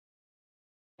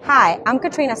Hi, I'm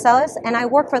Katrina Celis, and I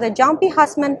work for the John P.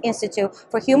 Hussman Institute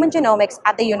for Human Genomics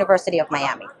at the University of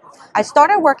Miami. I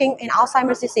started working in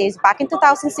Alzheimer's disease back in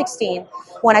 2016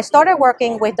 when I started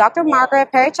working with Dr.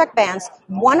 Margaret Perrycheck-Vance,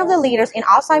 one of the leaders in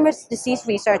Alzheimer's disease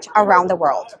research around the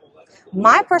world.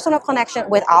 My personal connection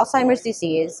with Alzheimer's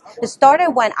disease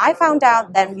started when I found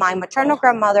out that my maternal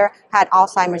grandmother had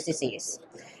Alzheimer's disease.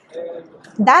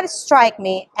 That struck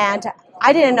me, and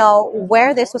I didn't know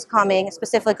where this was coming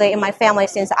specifically in my family,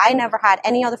 since I never had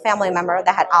any other family member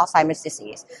that had Alzheimer's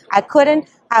disease. I couldn't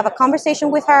have a conversation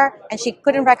with her, and she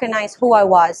couldn't recognize who I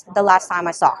was the last time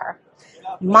I saw her.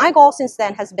 My goal since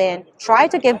then has been try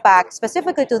to give back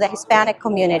specifically to the Hispanic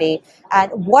community.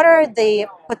 What are the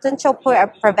potential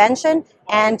prevention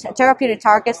and therapeutic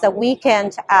targets that we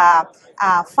can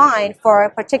find for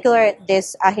particular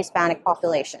this Hispanic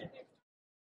population?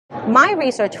 My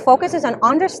research focuses on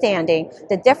understanding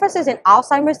the differences in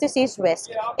Alzheimer's disease risk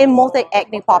in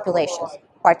multi-ethnic populations.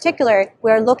 Particularly,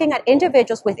 we are looking at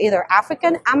individuals with either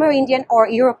African, Amerindian, or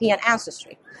European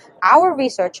ancestry. Our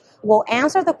research will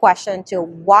answer the question to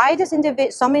why does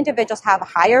some individuals have a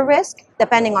higher risk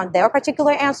depending on their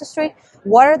particular ancestry,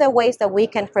 what are the ways that we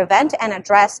can prevent and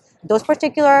address those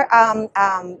particular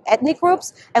ethnic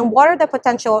groups, and what are the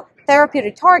potential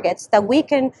therapeutic targets that we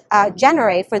can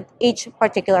generate for each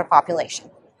particular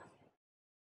population.